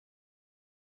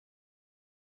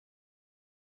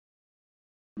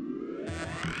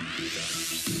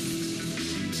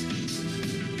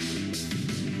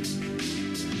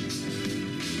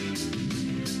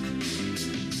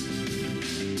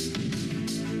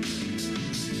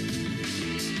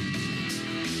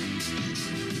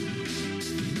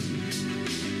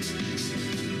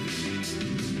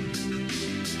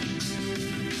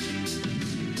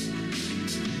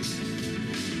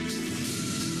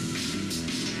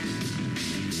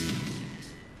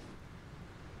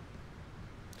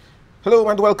Hello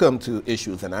and welcome to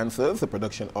Issues and Answers, a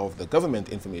production of the Government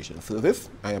Information Service.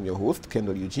 I am your host,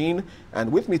 Kendall Eugene,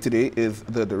 and with me today is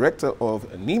the Director of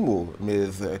NEMO,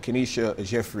 Ms. Kenisha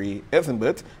Jeffrey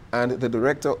Eisenbert, and the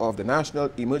Director of the National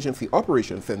Emergency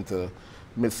Operations Center,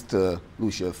 Mr.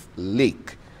 Lucius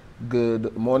Lake.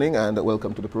 Good morning and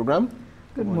welcome to the program.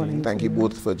 Good morning. Thank you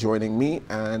both for joining me.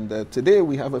 And today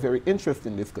we have a very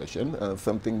interesting discussion,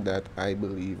 something that I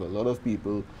believe a lot of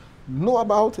people know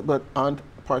about but aren't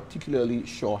particularly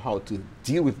sure how to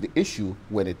deal with the issue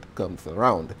when it comes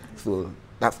around. So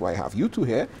that's why I have you two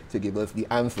here to give us the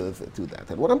answers to that.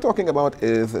 And what I'm talking about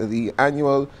is the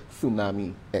annual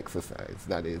Tsunami exercise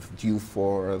that is due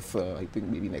for us, I think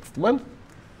maybe next month,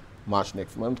 March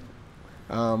next month.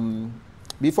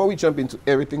 Before we jump into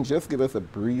everything, just give us a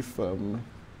brief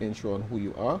intro on who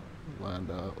you are and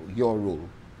your role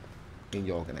in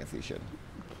your organization.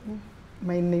 Okay.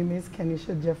 My name is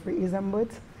Kenisha Jeffrey Eisenbert.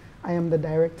 I am the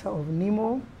Director of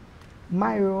NEMO.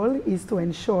 My role is to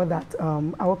ensure that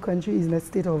our country is in a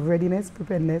state of readiness,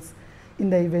 preparedness,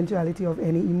 in the eventuality of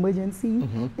any emergency,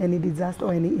 any disaster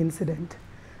or any incident.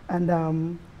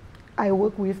 And I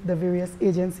work with the various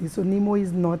agencies. So NEMO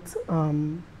is not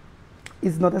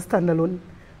a standalone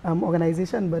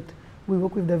organization, but we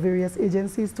work with the various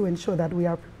agencies to ensure that we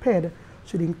are prepared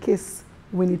should in case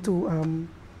we need to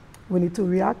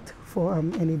react for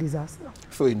any disaster.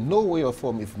 So in no way or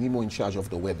form is NEMO in charge of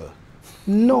the weather?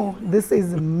 No, this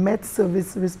is Met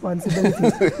Service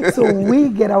responsibility. So we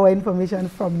get our information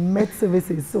from Met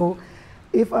Services. So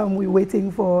if we're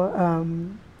waiting for,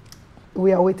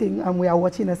 we are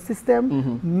watching a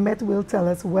system, Met will tell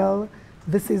us, well,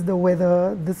 this is the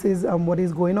weather, this is what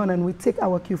is going on, and we take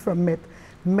our cue from Met.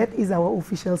 Met is our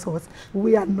official source.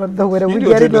 We are not the weather. We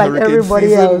get it like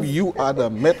everybody else. You are the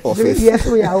Met office. Yes,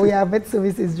 we are. We are Met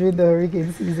Services during the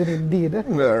hurricane season, indeed.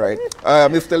 All right.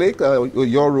 Mr. Lake,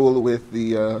 your role with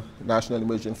the National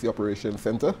Emergency Operations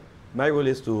Center? My role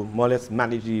is to more or less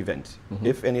manage the event.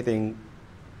 If anything,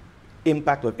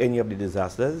 impact of any of the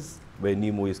disasters where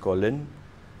NEMO is called in,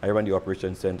 I run the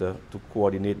Operations Center to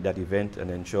coordinate that event and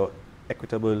ensure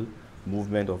equitable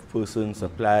movement of persons,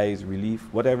 supplies, relief,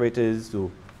 whatever it is,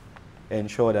 to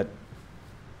ensure that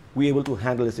we're able to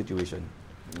handle the situation.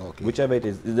 Okay. Whichever it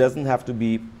is. It doesn't have to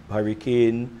be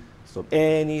hurricane, so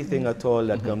anything at all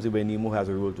that comes in where NEMO has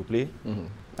a role to play.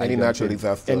 Any natural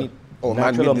disaster? Any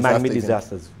natural or man-made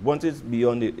disasters. Once it's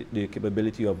beyond the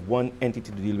capability of one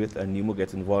entity to deal with and NEMO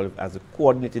gets involved as a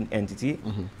coordinating entity,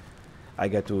 I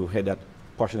get to head that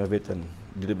portion of it and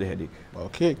deal with the headache.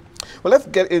 Okay. Well, let's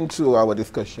get into our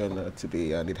discussion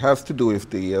today, and it has to do with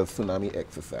the tsunami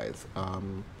exercise.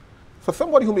 For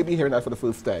somebody who may be hearing that for the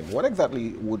first time, what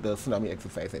exactly would the tsunami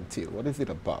exercise entail? What is it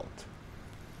about?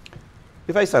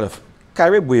 If I start off,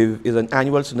 Carib Wave is an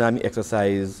annual tsunami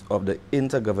exercise of the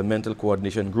Intergovernmental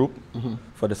Coordination Group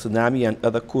for the tsunami and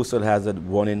other coastal hazard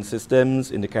warning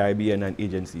systems in the Caribbean and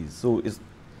agencies. So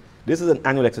this is an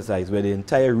annual exercise where the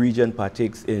entire region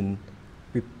partakes in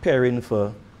preparing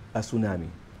for a tsunami.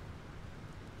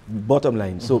 Bottom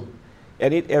line. So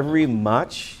every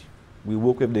March, we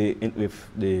work with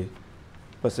the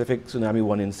Pacific Tsunami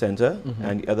Warning Center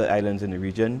and the other islands in the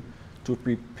region to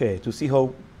prepare, to see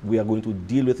how we are going to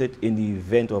deal with it in the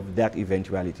event of that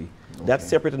eventuality. Okay. That's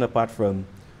separate and apart from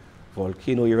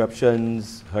volcano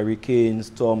eruptions, hurricanes,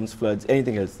 storms, floods,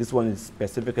 anything else. This one is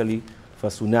specifically for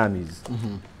tsunamis.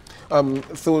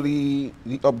 So the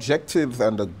objectives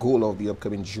and the goal of the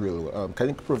upcoming drill, can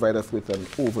you provide us with an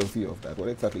overview of that? What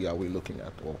exactly are we looking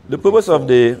at? The purpose of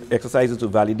the exercise is to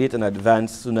validate and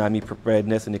advance tsunami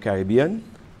preparedness in the Caribbean.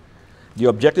 The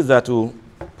objectives are to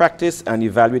practice and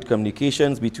evaluate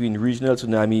communications between regional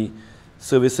tsunami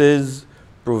services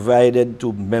provided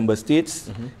to member states,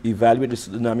 evaluate the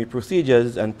tsunami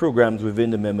procedures and programs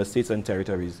within the member states and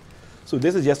territories. So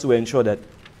this is just to ensure that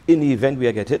in the event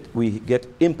we get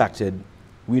impacted,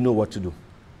 we know what to do.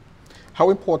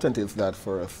 How important is that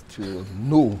for us to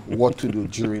know what to do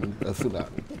during a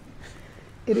tsunami?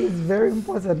 It is very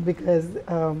important because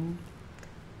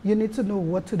you need to know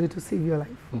what to do to save your life.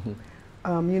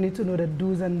 You need to know the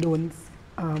do's and don'ts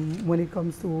when it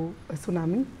comes to a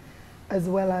tsunami, as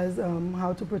well as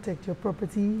how to protect your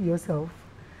property, yourself.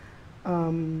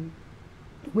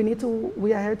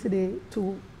 We are here today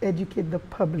to educate the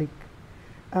public,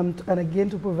 and again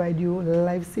to provide you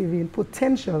life-saving,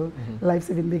 potential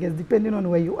life-saving, because depending on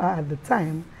where you are at the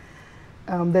time,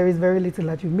 there is very little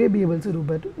that you may be able to do,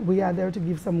 but we are there to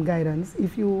give some guidance.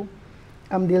 If you,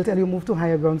 they'll tell you move to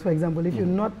higher grounds, for example. If you're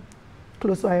not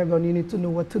close to higher ground, you need to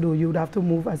know what to do. You would have to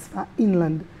move as far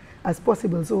inland as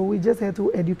possible. So we're just here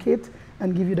to educate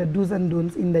and give you the do's and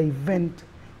don'ts in the event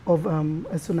of a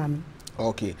tsunami.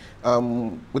 Okay.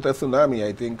 With a tsunami,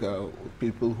 I think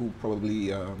people who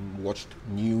probably watched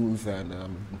news and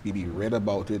maybe read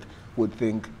about it would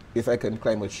think, if I can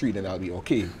climb a tree, then I'll be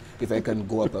okay. If I can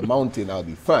go up a mountain, I'll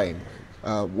be fine.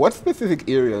 What specific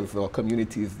areas or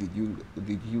communities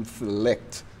did you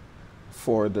select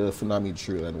for the tsunami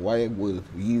drill, and why were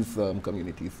these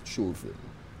communities chosen?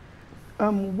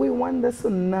 We want the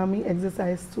tsunami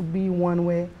exercise to be one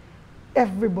where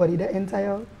everybody, the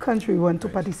entire country, want to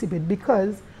participate,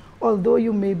 because although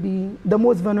you may be, the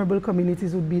most vulnerable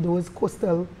communities would be those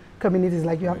coastal communities,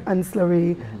 like you have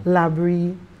Ancillary,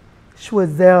 Labrie,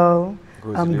 Choiseul,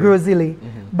 Grosile.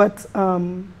 But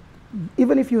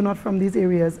even if you're not from these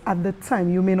areas, at the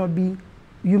time, you may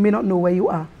not know where you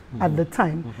are at the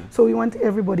time. So we want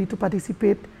everybody to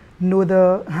participate, know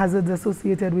the hazards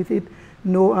associated with it,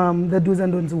 know the do's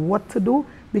and don'ts, what to do,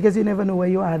 because you never know where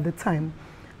you are at the time.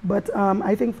 But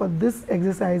I think for this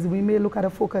exercise, we may look at a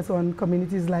focus on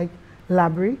communities like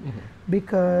Labrie,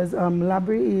 because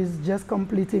Labrie is just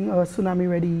completing a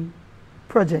tsunami-ready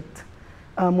project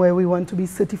where we want to be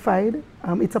certified.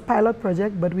 It's a pilot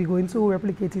project, but we're going to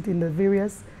replicate it in the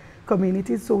various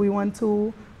communities. So we want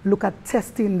to look at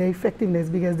testing the effectiveness,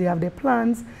 because they have their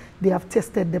plans, they have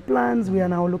tested the plans. We are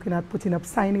now looking at putting up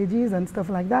signages and stuff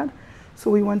like that. So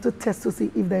we want to test to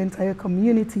see if the entire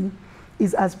community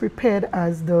is as prepared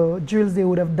as the drills they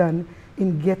would have done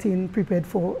in getting prepared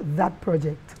for that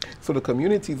project. So the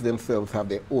communities themselves have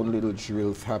their own little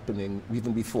drills happening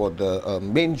even before the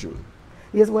main drill?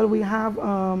 Yes, well, we have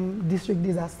district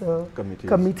disaster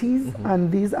committees,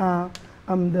 and these are,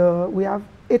 we have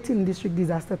 18 district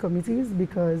disaster committees,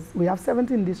 because we have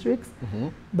 17 districts,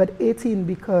 but 18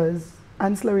 because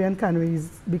Ancillary and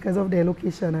Canaries, because of their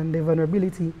location and their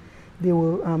vulnerability, they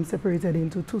were separated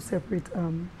into two separate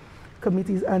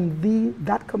committees, and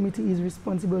that committee is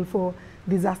responsible for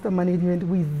disaster management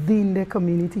within their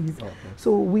communities.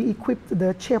 So we equipped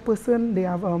the chairperson, they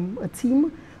have a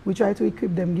team. We try to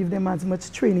equip them, give them as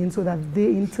much training so that they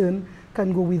in turn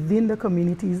can go within the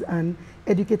communities and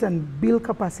educate and build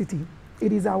capacity.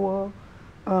 It is our,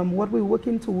 what we're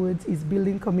working towards is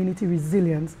building community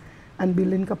resilience and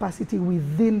building capacity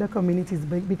within the communities,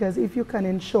 because if you can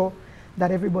ensure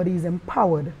that everybody is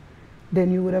empowered,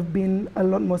 then you would have been a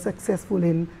lot more successful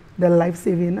in the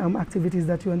life-saving activities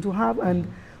that you want to have,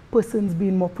 and persons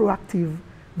being more proactive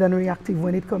than reactive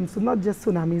when it comes to not just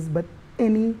tsunamis, but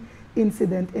any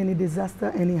incident, any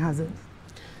disaster, any hazard.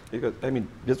 Because, I mean,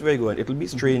 just very good. It'll be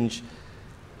strange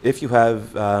if you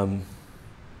have the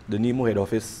NEMO head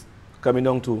office coming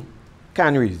down to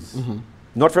Canaries,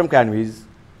 not from Canaries,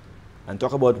 and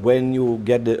talk about when you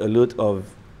get the alert of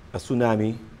a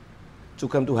tsunami to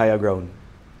come to higher ground.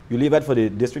 You leave that for the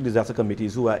district disaster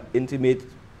committees who have intimate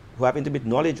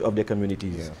knowledge of their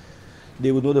communities. Yeah.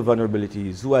 They would know the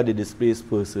vulnerabilities, who are the displaced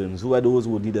persons, who are those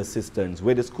who need assistance,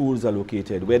 where the schools are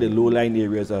located, where the low-lying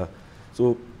areas are.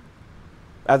 So,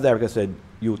 as the director said,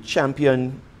 you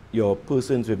champion your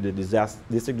persons with the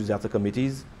district disaster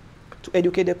committees to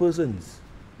educate their persons.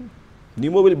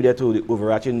 NEMO will be there to the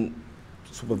overarching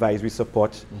supervisory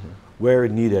support where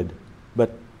needed,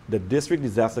 but the district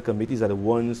disaster committees are the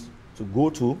ones to go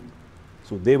to,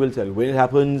 so they will tell you when it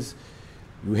happens.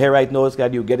 You hear right now,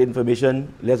 Scott, you get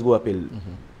information, let's go uphill.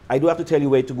 I do have to tell you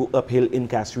where to go uphill in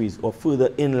Castries or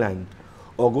further inland,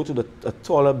 or go to a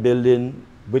taller building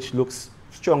which looks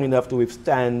strong enough to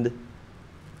withstand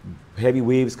heavy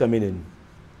waves coming in.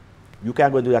 You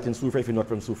can't go and do that in Soufrière if you're not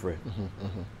from Soufrière.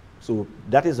 So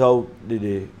that is how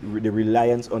the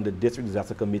reliance on the district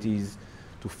disaster committees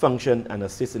to function and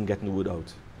assist in getting the word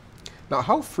out. Now,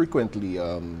 how frequently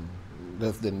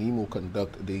does the NEMO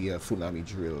conduct the tsunami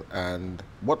drill, and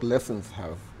what lessons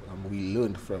have we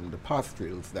learned from the past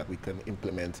drills that we can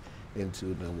implement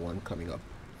into the one coming up?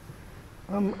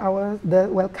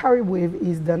 Carib Wave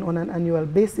is done on an annual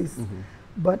basis,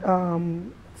 but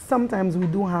sometimes we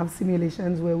do have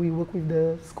simulations where we work with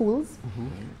the schools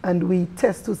and we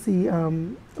test to see,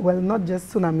 well, not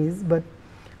just tsunamis, but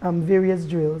various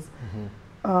drills.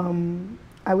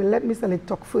 I will let Mr. Lake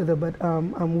talk further, but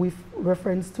with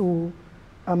reference to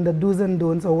the do's and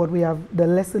don'ts, or what we have, the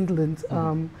lessons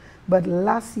learned. But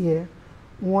last year,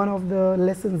 one of the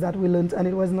lessons that we learned, and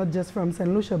it was not just from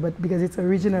St. Lucia, but because it's a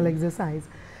regional exercise,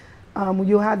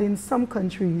 you had in some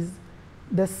countries,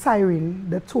 the siren,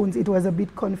 the tones, it was a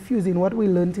bit confusing. What we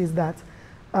learned is that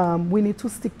we need to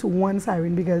stick to one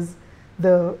siren because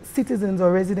the citizens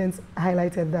or residents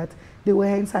highlighted that they were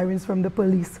hearing sirens from the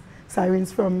police,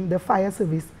 sirens from the fire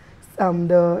service,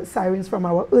 the sirens from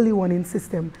our early warning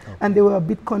system, okay. And they were a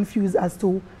bit confused as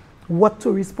to what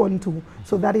to respond to.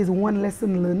 So that is one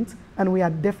lesson learned, and we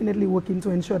are definitely working to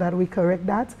ensure that we correct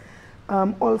that.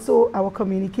 Also, our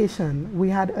communication, we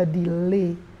had a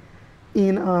delay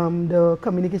in the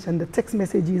communication, the text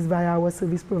messages via our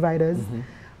service providers,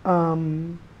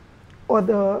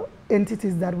 other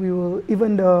entities that we will,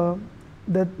 even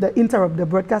the interrupt, the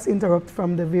broadcast interrupt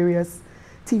from the various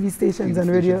TV stations and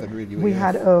radio, we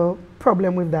had a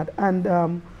problem with that.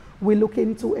 And we're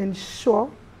looking to ensure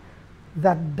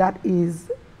that that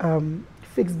is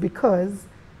fixed, because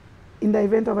in the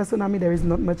event of a tsunami, there is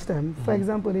not much time. For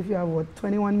example, if you have, what,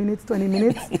 21 minutes, 20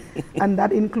 minutes, and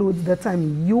that includes the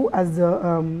time you as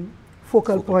the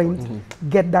focal point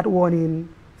get that warning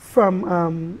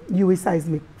from UE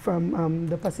Seismic, from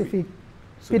the Pacific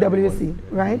PWC,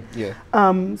 right?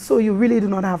 Yeah. So you really do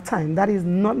not have time. That is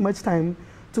not much time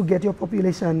to get your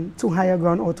population to higher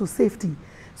ground or to safety.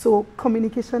 So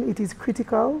communication, it is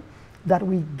critical that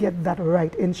we get that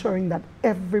right, ensuring that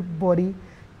everybody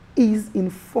is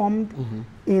informed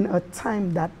in a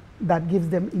time that gives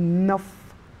them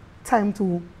enough time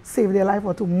to save their life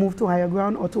or to move to higher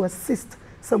ground or to assist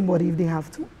somebody if they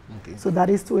have to. Okay. So that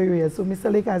is two areas. So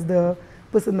Mr. Lake, as the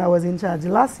person that was in charge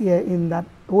last year in that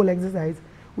whole exercise,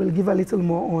 will give a little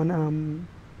more on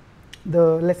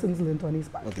the lessons learned on his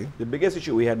part. Okay. The biggest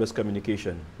issue we had was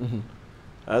communication.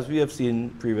 As we have seen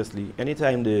previously,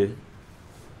 anytime the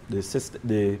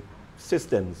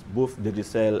systems, both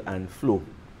Digicel and Flow,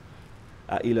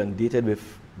 are inundated with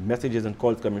messages and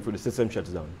calls coming through, the system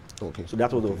shuts down. Okay. So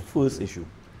that was the first issue.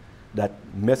 That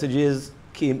messages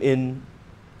came in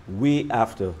way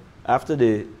after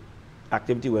the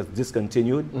activity was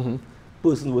discontinued,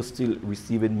 persons were still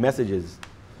receiving messages.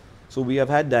 So we have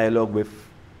had dialogue with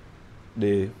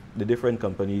the different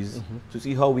companies to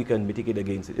see how we can mitigate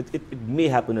against it. It may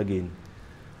happen again.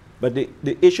 But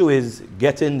the issue is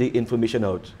getting the information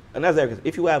out. And as I said,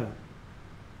 if you have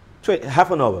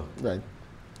half an hour, right,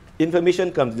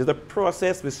 information comes, there's a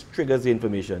process which triggers the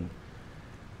information.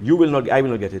 I will not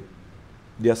get it.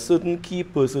 There are certain key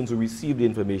persons who receive the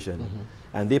information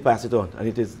and they pass it on. And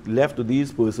it is left to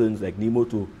these persons like Nemo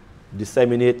to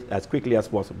disseminate as quickly as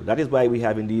possible. That is why we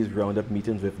have in these roundup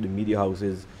meetings with the media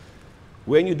houses,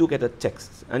 when you do get a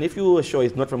text, and if you are sure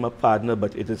it's not from a partner,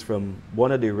 but it is from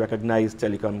one of the recognized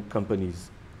telecom companies,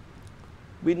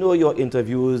 we know your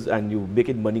interviews and you're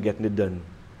making money getting it done.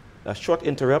 A short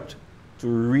interrupt to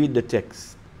read the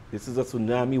text. This is a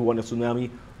tsunami, want a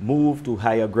tsunami, move to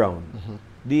higher ground.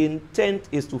 The intent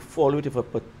is to follow it with a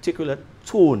particular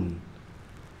tone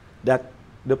that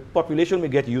the population will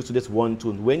get used to this one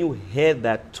tone. When you hear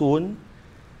that tone,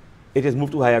 it is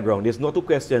moved to higher ground. There's not a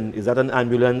question, is that an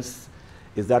ambulance?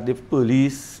 Is that the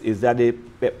police? Is that the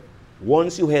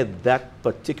once you hear that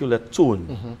particular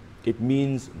tone, it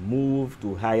means move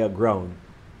to higher ground.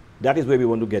 That is where we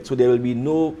want to get. So there will be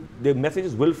the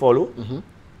messages will follow.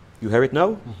 You hear it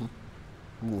now?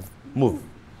 Move.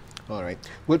 All right.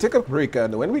 We'll take a break,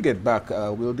 and when we get back,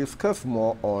 we'll discuss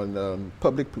more on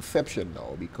public perception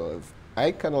now, because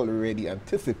I can already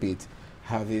anticipate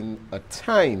having a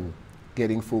time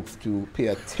getting folks to pay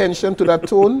attention to that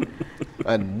tone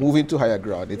and moving to higher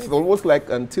ground. It's almost like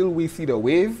until we see the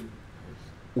wave,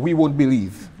 we won't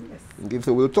believe. Okay,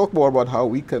 so we'll talk more about how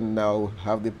we can now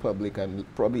have the public and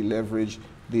probably leverage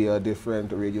the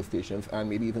different radio stations and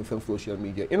maybe even some social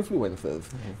media influencers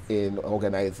in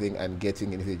organizing and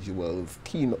getting individuals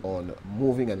keen on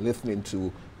moving and listening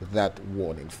to that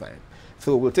warning sign.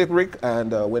 So we'll take a break,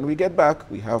 and when we get back,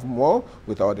 we have more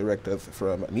with our directors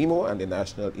from NEMO and the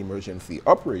National Emergency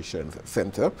Operations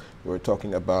Center. We're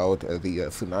talking about the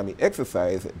tsunami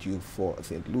exercise due for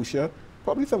St. Lucia,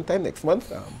 probably sometime next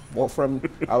month. More from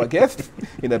our guests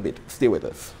in a bit. Stay with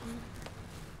us.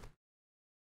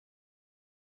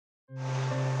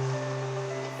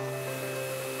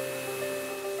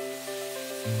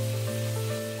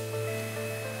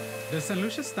 The St.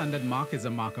 Lucia Standard Mark is a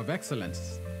mark of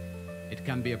excellence. It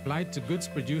can be applied to goods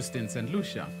produced in St.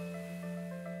 Lucia.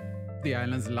 The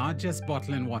island's largest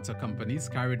bottling water companies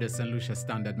carry the St. Lucia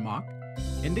Standard Mark,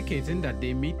 indicating that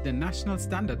they meet the national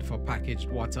standard for packaged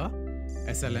water,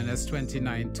 SLNS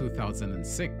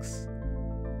 29/2006.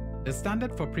 The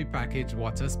standard for prepackaged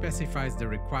water specifies the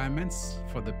requirements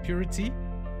for the purity,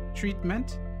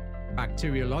 treatment,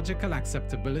 bacteriological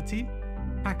acceptability,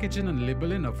 packaging and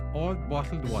labeling of all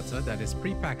bottled water that is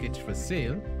prepackaged for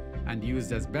sale and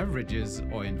used as beverages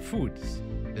or in foods.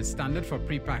 The standard for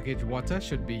prepackaged water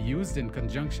should be used in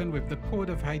conjunction with the Code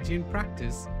of Hygiene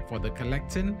Practice for the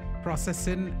collecting,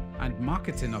 processing, and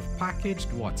marketing of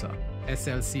packaged water,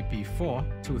 SLCP 4,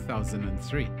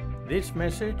 2003. This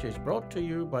message is brought to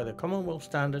you by the Commonwealth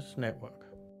Standards Network.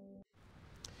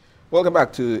 Welcome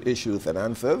back to Issues and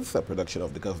Answers, a production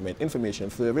of the Government Information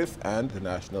Service and the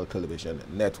National Television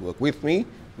Network. With me,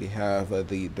 we have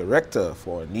the Director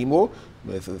for NEMO,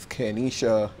 Mrs.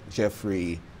 Kenisha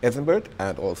Jeffrey Eisenberg,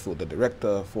 and also the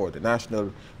Director for the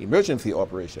National Emergency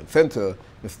Operations Center,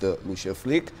 Mr. Lucia,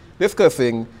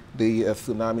 discussing the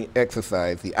tsunami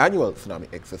exercise, the annual tsunami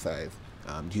exercise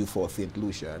due for St.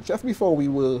 Lucia. And just before we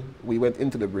went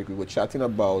into the break, we were chatting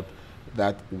about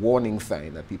that warning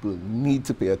sign that people need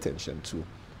to pay attention to.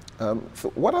 So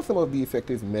what are some of the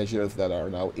effective measures that are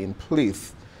now in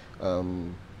place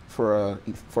for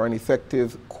an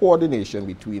effective coordination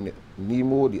between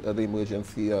NEMO, the other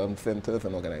emergency centers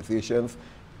and organizations,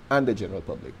 and the general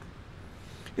public?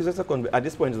 It's just at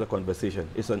this point, it's a conversation.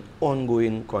 It's an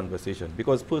ongoing conversation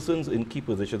because persons in key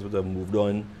positions would have moved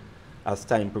on as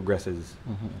time progresses.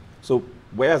 Mm-hmm. So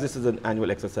whereas this is an annual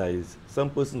exercise, some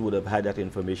persons would have had that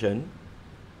information,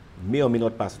 may or may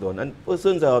not pass it on. And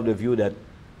persons are of the view that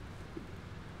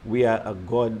we are a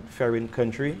God-fearing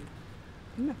country.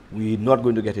 No. We're not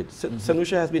going to get it. St.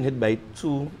 Lucia has been hit by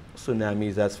 2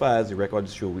 tsunamis. As far as the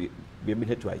records show, we've been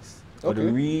hit twice. Okay. So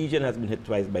the region has been hit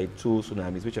twice by 2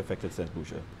 tsunamis, which affected St.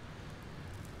 Lucia.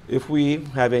 If we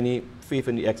have any faith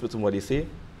in the experts and what they say,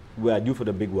 we are due for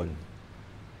the big one.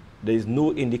 There is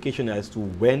no indication as to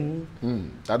when.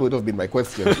 That would have been my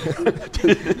question.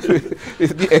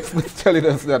 If the experts telling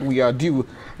us that we are due,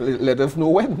 let us know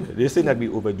when. They're saying that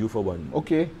we're overdue for one.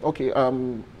 Okay, okay.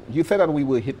 You said that we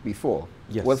were hit before.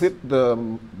 Yes. Was it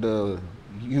the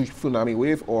huge tsunami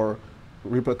wave or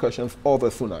repercussions of a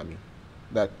tsunami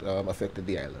that affected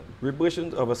the island?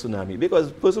 Repercussions of a tsunami.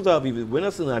 Because persons are when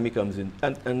a tsunami comes in,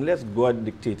 and unless God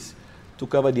dictates to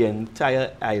cover the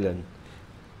entire island,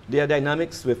 there are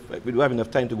dynamics we don't have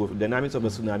enough time to go, dynamics of a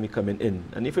tsunami coming in.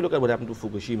 And if you look at what happened to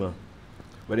Fukushima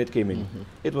when it came in,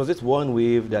 it was this one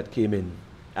wave that came in.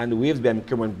 And the waves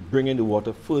became bringing the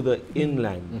water further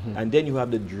inland. And then you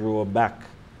have the drawback,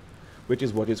 which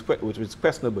is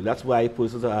questionable. That's why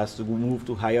persons are asked to move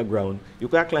to higher ground. You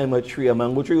can't climb a tree, a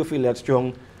mango tree, you feel that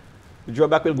strong. The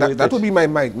drawback will go. That would be my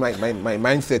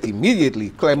mindset immediately.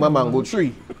 Climb a mango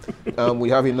tree. We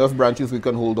have enough branches we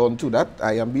can hold on to. That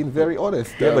I am being very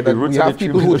honest. Yeah, but the roots we have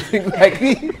people who think like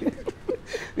me.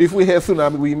 If we have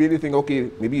tsunami, we immediately think, okay,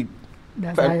 maybe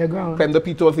climb the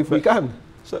petals if we can.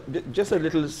 So just a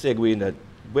little segue in that.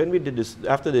 When we did this,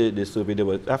 after the survey,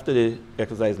 after the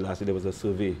exercise last year, there was a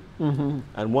survey,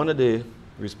 and one of the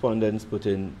respondents put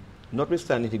in,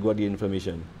 notwithstanding he got the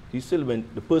information,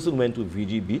 the person went to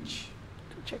VG Beach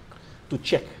to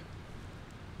check.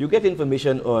 You get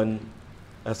information on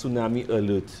a tsunami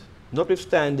alert.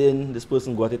 Notwithstanding this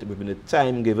person got it within the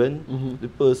time given, the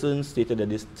person stated that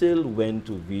they still went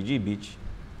to VG Beach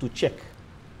to check.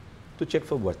 To check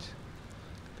for what?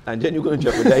 And then you're going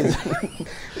to jeopardize.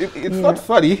 It's not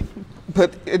funny,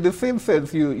 but in the same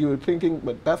sense, you're thinking,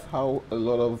 but that's how a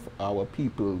lot of our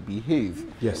people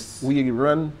behave. Yes. We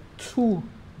run to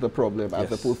the problem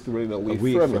as opposed to running away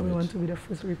from it. We want to be the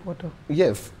first reporter.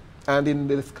 Yes. And in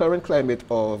this current climate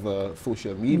of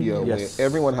social media, where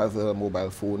everyone has a mobile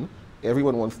phone,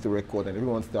 everyone wants to record and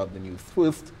everyone wants to have the news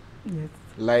first,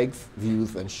 likes,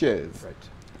 views, and shares. Right.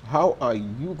 How are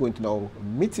you going to now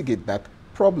mitigate that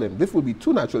problem? This will be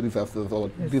 2 natural disasters or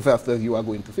disasters you are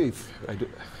going to face.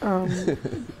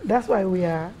 That's why we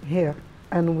are here,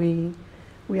 and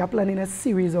we are planning a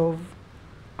series of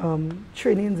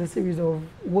trainings, a series of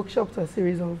workshops, a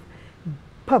series of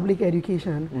public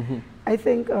education. I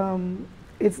think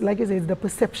it's like you say, it's the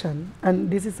perception, and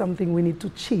this is something we need to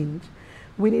change.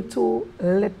 We need to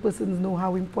let persons know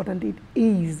how important it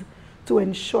is to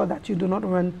ensure that you do not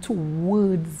run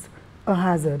towards a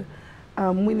hazard.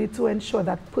 We need to ensure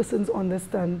that persons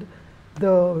understand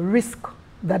the risk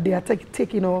that they are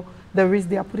taking or the risk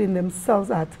they are putting themselves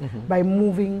at by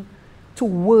moving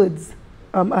towards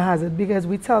a hazard. Because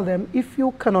we tell them, if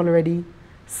you can already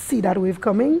see that wave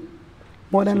coming,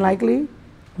 more than likely,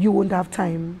 you won't have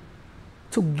time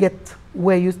to get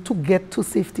to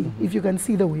safety if you can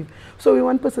see the wave. So we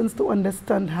want persons to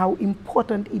understand how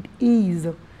important it is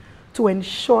to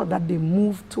ensure that they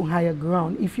move to higher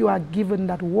ground. If you are given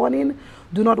that warning,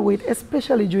 do not wait,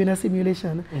 especially during a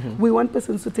simulation. We want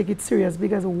persons to take it serious,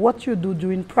 because what you do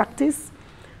during practice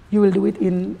you will do it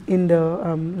in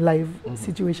the live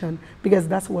situation, because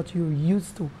that's what you're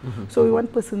used to. So we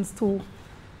want persons to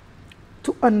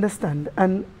understand,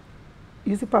 and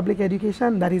you see, public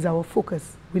education, that is our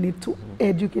focus. We need to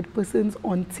educate persons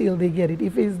until they get it.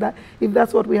 If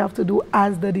that's what we have to do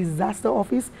as the disaster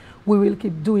office, we will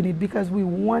keep doing it, because we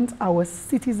want our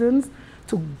citizens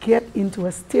to get into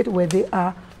a state where they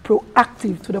are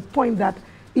proactive, to the point that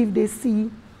if they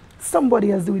see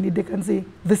somebody else doing it, they can say,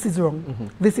 this is wrong.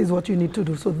 This is what you need to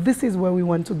do. So this is where we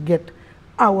want to get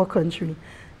our country.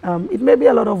 It may be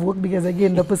a lot of work, because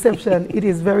again, the perception, it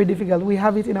is very difficult. We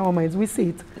have it in our minds, we see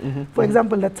it. For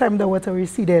example, the time the water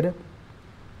receded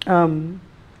by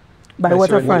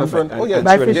waterfront,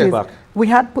 by fishes, we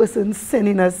had persons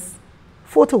sending us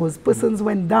photos. Persons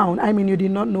went down. I mean, you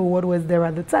did not know what was there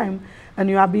at the time, and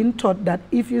you are being taught that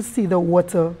if you see the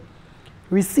water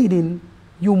receding,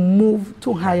 you move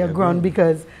to higher ground,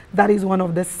 because that is one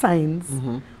of the signs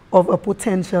of a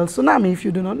potential tsunami, if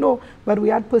you do not know. But we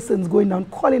had persons going down,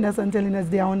 calling us and telling us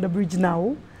they are on the bridge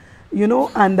now, you know,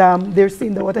 and they're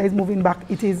seeing the water is moving back.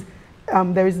 It is,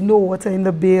 there is no water in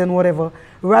the bay and whatever.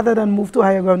 Rather than move to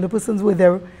higher ground, the persons were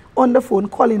there on the phone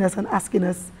calling us and asking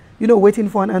us, you know, waiting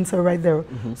for an answer right there.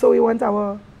 So we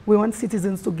want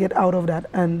citizens to get out of that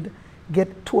and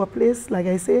get to a place, like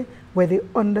I say, where they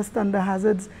understand the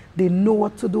hazards, they know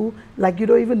what to do. Like, you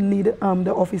don't even need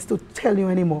the office to tell you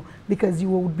anymore, because you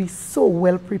will be so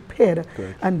well prepared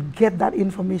and get that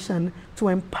information to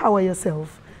empower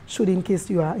yourself, should in case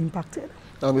you are impacted.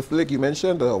 Now, Mr. Lake, you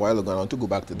mentioned a while ago, I want to go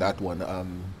back to that one,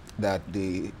 that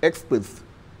the experts,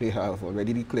 they have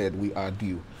already declared we are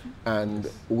due. And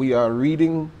we are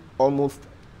reading almost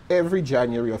every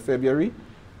January or February,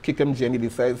 Kickham Jenny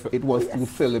decides it wants to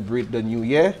celebrate the new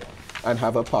year and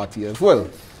have a party as well.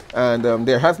 And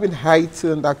there has been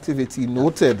heightened activity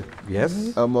noted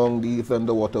among these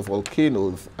underwater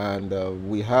volcanoes. And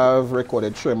we have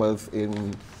recorded tremors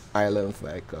in islands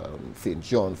like St.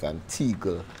 John's,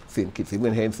 Antigua, St. Kitts,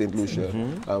 even here in St. Lucia.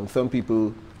 Some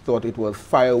people thought it was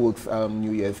fireworks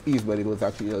New Year's Eve, but it was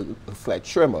actually a slight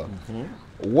tremor.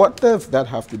 What does that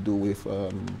have to do with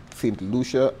St.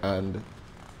 Lucia and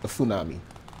a tsunami?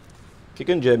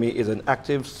 Kicking is an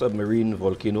active submarine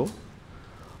volcano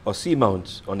or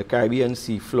seamount on the Caribbean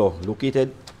sea floor,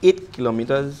 located 8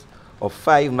 kilometers or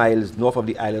 5 miles north of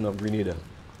the island of Grenada.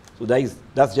 So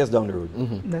that's just down the road.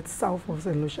 That's south of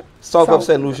St. Lucia. South of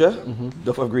St. Lucia,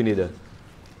 north of Grenada.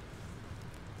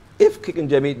 If Kicking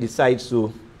decides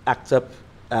to act up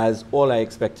as all are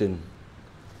expecting,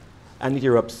 and it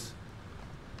erupts,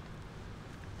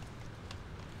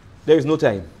 there is no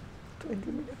time.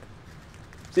 20 minutes.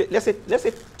 Let's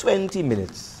say 20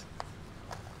 minutes.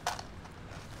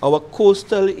 Our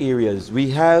coastal areas, we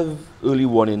have early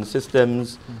warning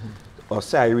systems or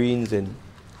sirens, and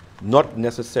not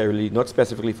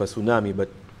specifically for tsunami, but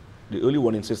the early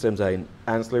warning systems are in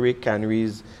Ancillary,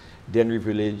 Canaries, Denry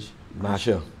Village,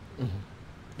 Marcia.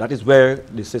 That is where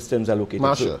the systems are located.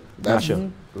 Marcia.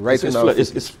 Right in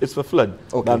it's for flood.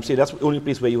 But I'm saying that's the only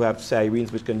place where you have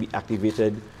sirens which can be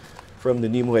activated from the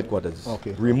NEMO headquarters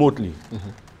remotely.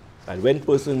 And when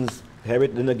persons hear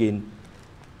it, then again,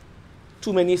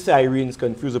 too many sirens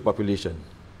confuse the population.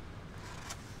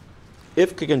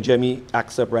 If Kicking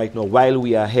acts up right now while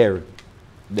we are here,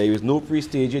 there is no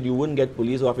pre-staging. You wouldn't get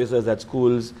police officers at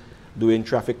schools doing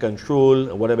traffic control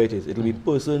or whatever it is. It will be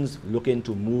persons looking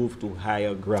to move to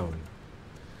higher ground.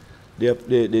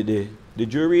 The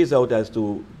jury is out as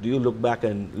to, do you look back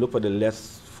and look for the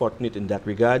less fortunate in that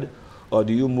regard, or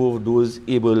do you move those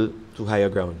able to higher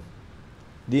ground?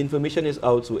 The information is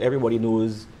out, so everybody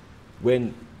knows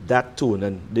when that tone,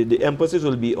 and the emphasis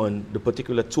will be on the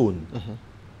particular tone.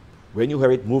 When you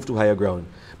hear it, move to higher ground.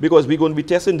 Because we're going to be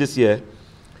testing this year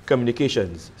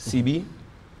communications, CB,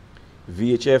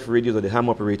 VHF radios or the ham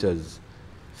operators,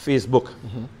 Facebook.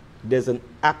 There's an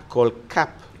app called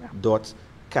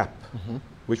cap.cap,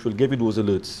 which will give you those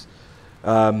alerts.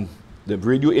 The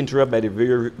radio interrupt by the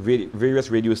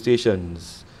various radio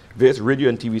stations, various radio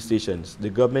and TV stations, the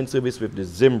government service with the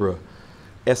Zimbra,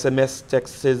 SMS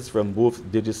texts from both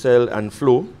Digicel and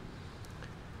Flow,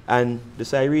 and the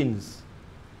sirens.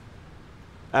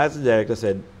 As the director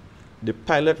said, the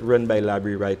pilot run by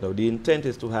Library right now, the intent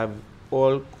is to have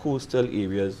all coastal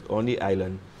areas on the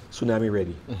island tsunami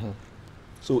ready.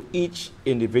 So each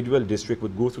individual district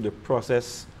would go through the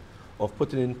process of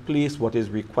putting in place what is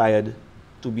required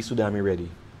to be tsunami ready.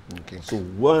 So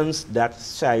once that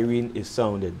siren is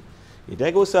sounded, it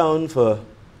then goes sound for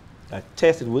a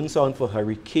test, it wouldn't sound for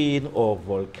hurricane or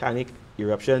volcanic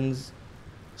eruptions,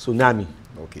 tsunami.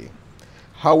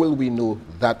 How will we know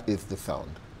that is the sound?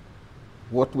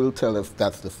 what will tell us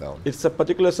that's the sound? It's a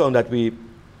particular sound that we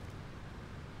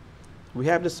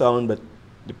have the sound, but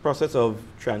the process of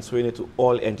transferring it to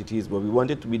all entities, but we want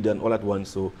it to be done all at once,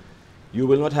 so you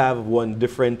will not have one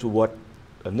different to what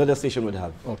another station would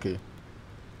have. Okay.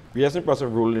 We are in the process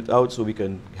of rolling it out so we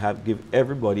can give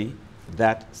everybody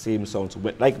that same sound. So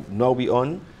like now we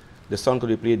on, the sound could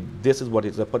be played, this is what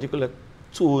it's a particular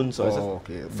tune. So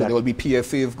okay. So there will be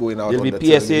PSAs going out there'll on be the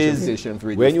PSAs, television stations,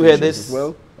 radio when you hear stations this, as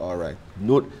well? All right.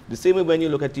 Note, the same way when you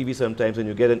look at TV sometimes and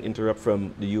you get an interrupt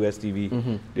from the US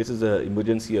TV, this is an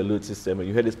emergency alert system, and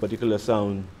you hear this particular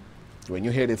sound. When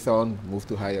you hear the sound, move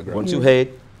to higher ground. Once you hear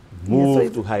it,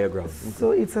 move to higher ground.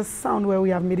 So it's a sound where we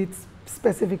have made it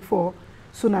specific for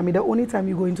tsunami. The only time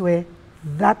you're going to hear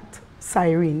that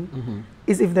siren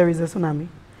is if there is a tsunami.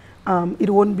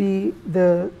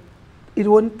 It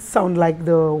won't sound like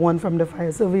the one from the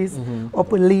fire service or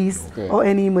police or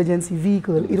any emergency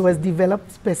vehicle. It was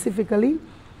developed specifically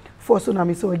for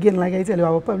tsunami. So again, like I tell you,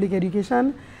 our public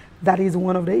education, that is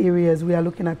one of the areas we are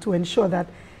looking at to ensure that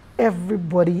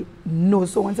everybody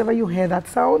knows. So whenever you hear that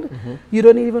sound, you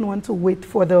don't even want to wait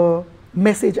for the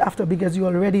message after, because you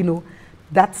already know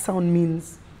that sound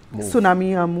means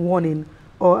tsunami warning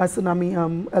or a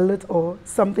tsunami alert, or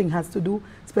something has to do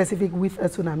specific with a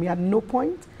tsunami. At no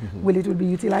point will it be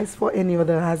utilized for any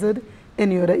other hazard,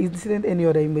 any other incident, any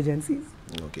other emergencies.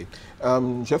 Okay.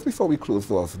 Just before we close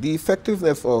off, the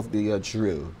effectiveness of the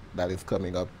drill that is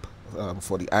coming up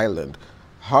for the island,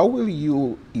 how will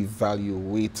you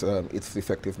evaluate its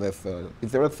effectiveness?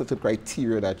 Is there a certain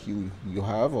criteria that you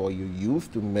have or you use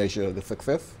to measure the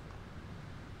success?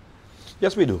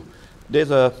 Yes, we do.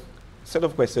 There's a set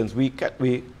of questions. We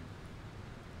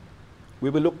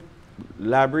will look.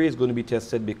 Library is going to be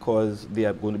tested because they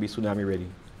are going to be tsunami ready.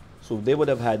 So they would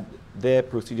have had their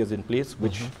procedures in place,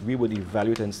 which we would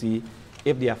evaluate and see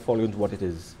if they are following what it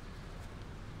is.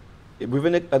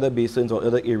 Within the other basins or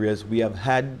other areas, we have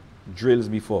had drills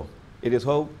before. It is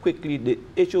how quickly, the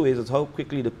issue is how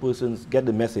quickly the persons get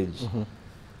the message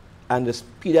and the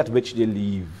speed at which they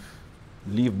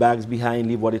leave bags behind,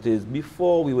 leave what it is.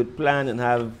 Before we would plan and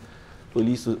have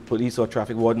police or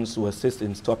traffic wardens to assist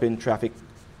in stopping traffic.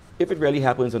 If it really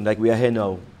happens, and like we are here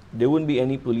now, there wouldn't be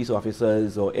any police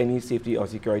officers or any safety or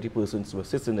security persons to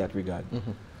assist in that regard.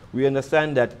 We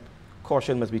understand that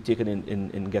caution must be taken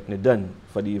in getting it done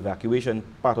for the evacuation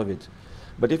part of it.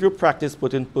 But if you practice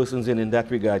putting persons in that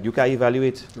regard, you can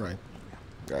evaluate. Right.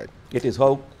 Right. It is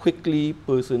how quickly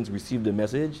persons receive the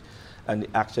message and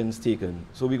the actions taken.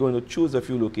 So we're going to choose a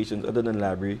few locations other than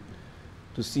library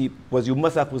to see, because you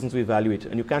must have persons to evaluate,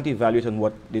 and you can't evaluate on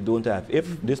what they don't have.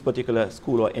 If this particular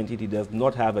school or entity does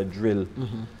not have a drill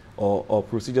or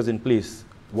procedures in place,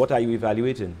 what are you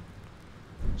evaluating?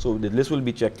 So the list will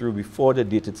be checked through before the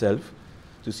date itself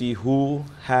to see who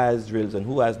has drills and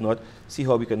who has not, see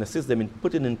how we can assist them in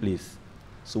putting in place.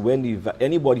 So when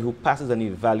anybody who passes and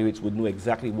evaluates would know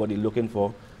exactly what they're looking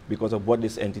for because of what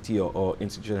this entity or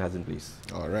institution has in place.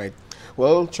 All right.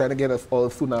 Well, trying to get us all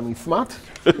tsunami smart.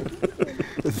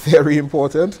 Very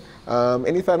important.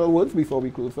 Any final words before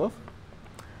we close off?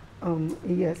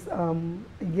 Yes.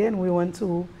 Again, we want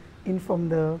to inform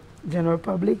the general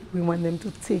public. We want them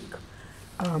to take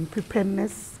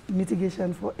preparedness,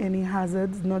 mitigation for any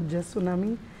hazards, not just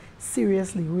tsunami,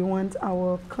 seriously. We want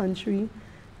our country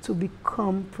to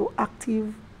become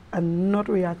proactive and not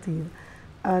reactive.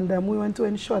 And we want to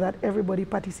ensure that everybody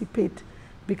participate,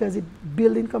 because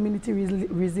building community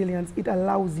resilience, it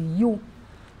allows you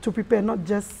to prepare not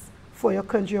just for your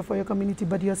country or for your community,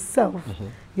 but yourself,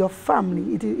 your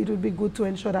family. It would be good to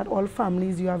ensure that all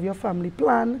families, you have your family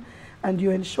plan, and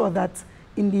you ensure that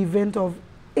in the event of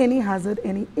any hazard,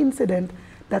 any incident,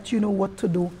 that you know what to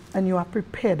do and you are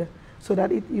prepared, so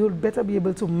that you'll better be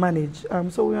able to manage.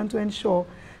 So we want to ensure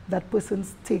that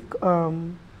persons take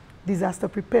disaster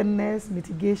preparedness,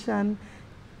 mitigation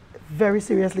very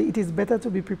seriously. It is better to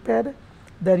be prepared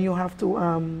than you have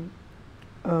to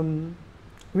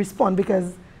respond,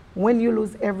 because when you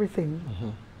lose everything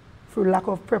through lack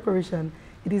of preparation,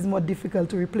 it is more difficult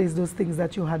to replace those things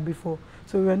that you had before.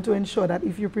 So we want to ensure that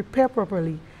if you prepare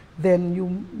properly, then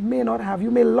you may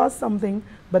lose something,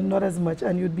 but not as much,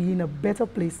 and you'd be in a better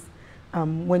place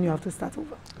when you have to start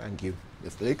over. Thank you.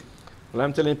 Mr. Lake? Well,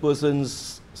 I'm telling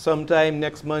persons, sometime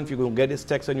next month, you're going to get this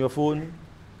text on your phone,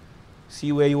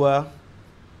 see where you are,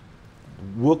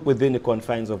 work within the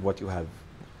confines of what you have.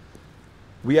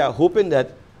 We are hoping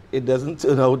that it doesn't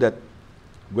turn out that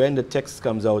when the text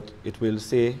comes out, it will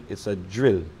say it's a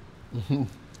drill.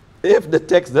 If the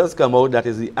text does come out, that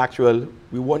is the actual,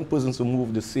 we want persons to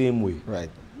move the same way. Right.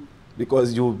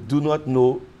 Because you do not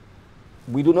know,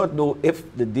 we do not know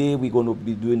if the day we're going to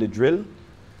be doing the drill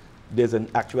there's an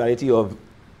actuality of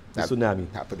the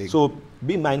tsunami. Happening. So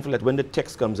be mindful that when the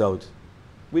text comes out,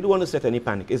 we don't want to set any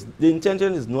panic. The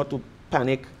intention is not to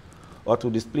panic or to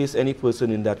displace any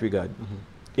person in that regard.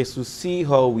 It's to see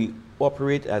how we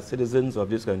operate as citizens of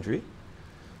this country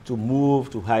to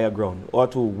move to higher ground or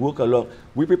to work along.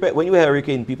 We prepare, when you have a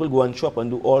hurricane, people go and shop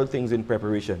and do all things in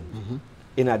preparation,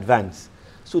 in advance.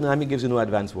 Tsunami gives you no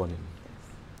advance warning.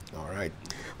 All right.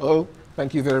 Well,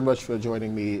 thank you very much for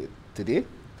joining me today.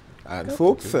 And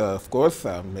folks, of course,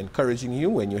 I'm encouraging you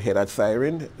when you hear that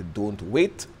siren, don't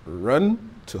wait, run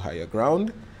to higher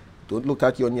ground. Don't look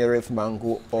at your nearest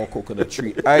mango or coconut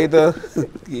tree either.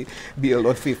 Be a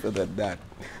lot safer than that.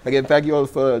 Again, thank you all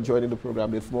for joining the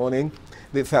program this morning.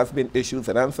 This has been Issues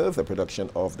and Answers, a production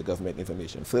of the Government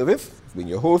Information Service. I've been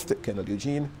your host, Kenneth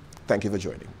Eugene. Thank you for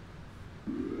joining.